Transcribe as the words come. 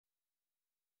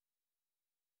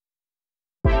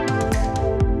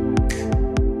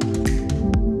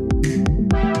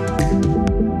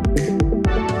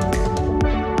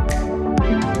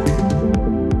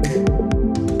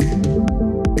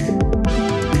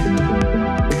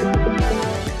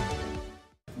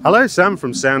Hello, Sam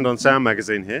from Sound on Sound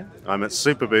magazine here. I'm at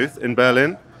Superbooth in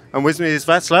Berlin, and with me is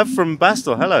Bastl from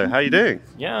Bastl. Hello, how are you doing?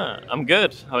 Yeah, I'm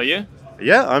good. How are you?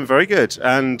 Yeah, I'm very good.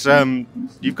 And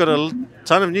you've got a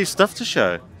ton of new stuff to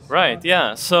show. Right,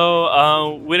 yeah.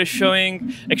 So we're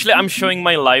showing, actually I'm showing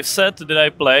my live set that I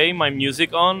play my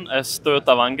music on as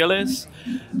Toyota Vangelis.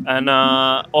 And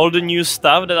all the new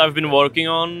stuff that I've been working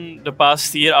on the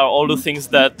past year are all the things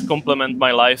that complement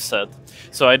my live set.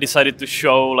 So I decided to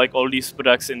show like all these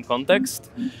products in context.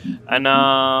 And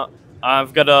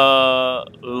I've got a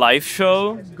live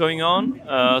show going on.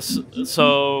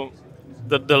 So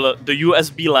the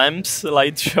USB lamps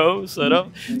light show, sort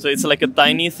of. So it's like a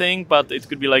tiny thing, but it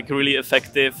could be like really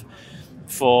effective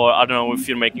for, I don't know, if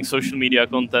you're making social media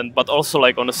content, but also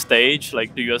like on a stage,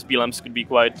 like the USB lamps could be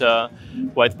quite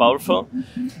powerful.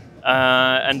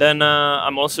 And then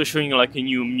I'm also showing like a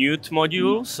new mute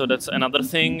module. So that's another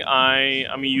thing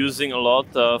I'm using a lot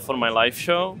for my live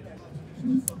show.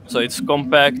 So it's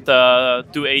compact 2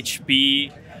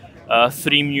 HP.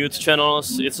 3 mute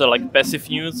channels. It's a like passive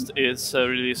mute. It's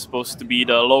really supposed to be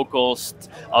the low cost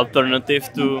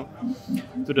alternative to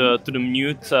the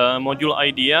mute module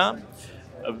idea.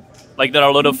 Like there are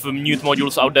a lot of mute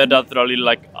modules out there that are really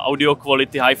like audio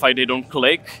quality hi-fi. They don't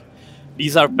click.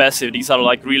 These are passive. These are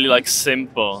like really like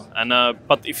simple. And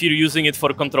but if you're using it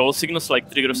for control signals like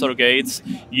triggers or gates,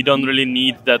 you don't really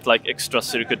need that like extra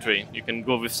circuitry. You can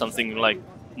go with something like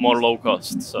more low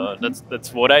cost. So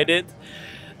that's what I did.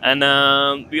 And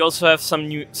we also have some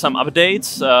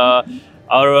updates.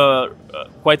 Our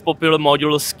quite popular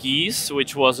module skis,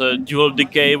 which was a dual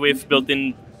decay with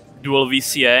built-in dual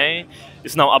VCA,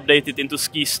 is now updated into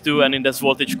skis 2, and it has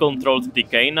voltage-controlled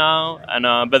decay now and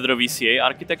a better VCA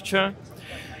architecture.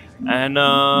 And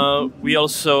we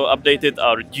also updated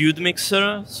our dude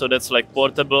mixer, so that's like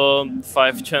portable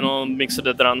 5-channel mixer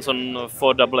that runs on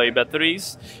 4 AA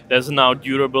batteries. There's now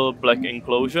durable black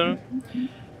enclosure.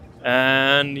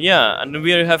 And yeah, and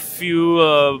we have few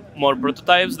more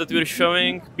prototypes that we're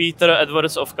showing. Peter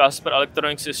Edwards of Casper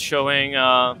Electronics is showing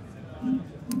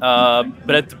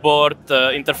breadboard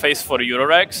interface for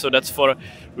Eurorack. So that's for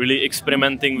really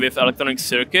experimenting with electronic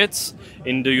circuits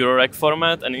in the Eurorack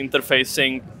format and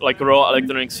interfacing like raw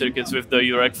electronic circuits with the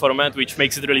Eurorack format, which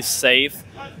makes it really safe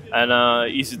and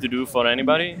easy to do for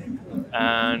anybody.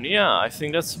 And yeah, I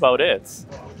think that's about it.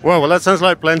 Well, that sounds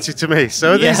like plenty to me.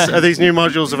 So are these new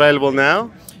modules available now?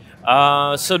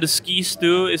 So the skis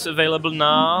 2 is available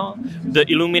now. The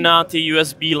Illuminati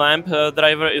USB lamp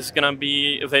driver is gonna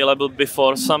be available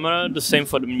before summer. The same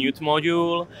for the mute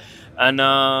module. And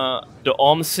the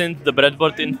OM synth, the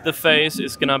breadboard interface,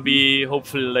 is gonna be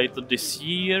hopefully later this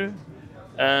year.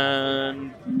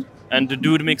 And the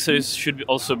dude mixers should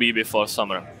also be before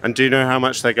summer. And do you know how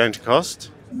much they're going to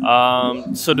cost?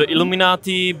 So the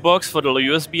Illuminati box for the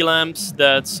USB lamps,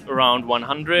 that's around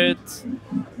 100.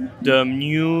 The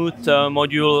mute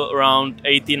module around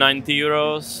 80-90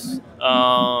 euros.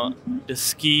 The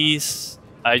skis,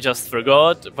 I just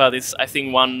forgot, but it's I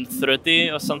think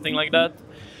 130 or something like that,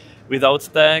 without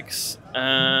tax.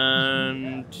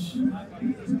 And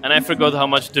I forgot how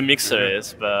much the mixer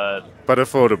is, but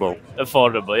affordable.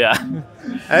 Affordable, yeah.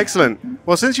 Excellent.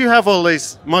 Well, since you have all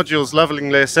these modules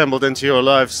lovingly assembled into your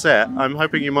live set, I'm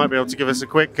hoping you might be able to give us a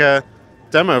quick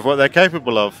demo of what they're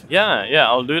capable of. Yeah,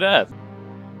 I'll do that.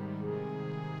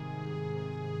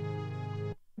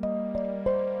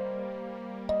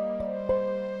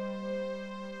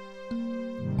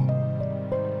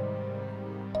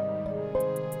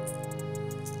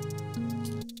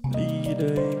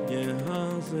 Lídej mě,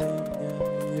 házej mě,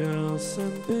 já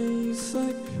jsem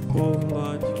pejsek,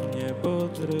 pohlaď mě,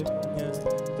 podrb mě,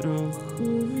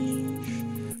 trochu výš,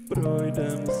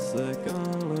 projdem se k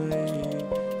aleji,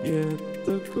 je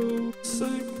to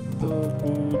kousek, to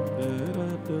bude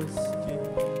radosti,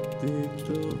 ty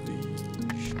to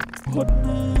víš.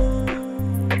 Hodná.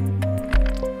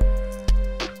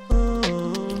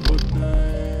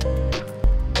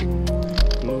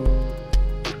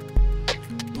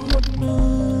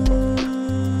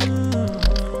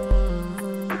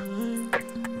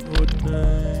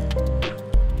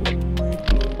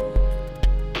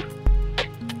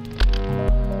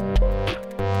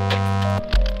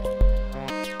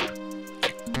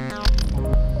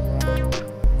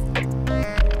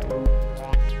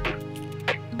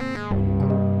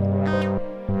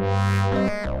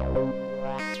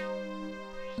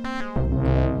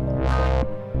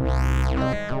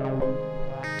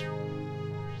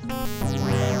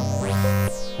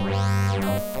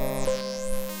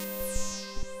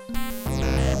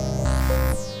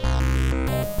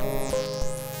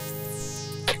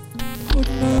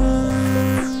 Good night.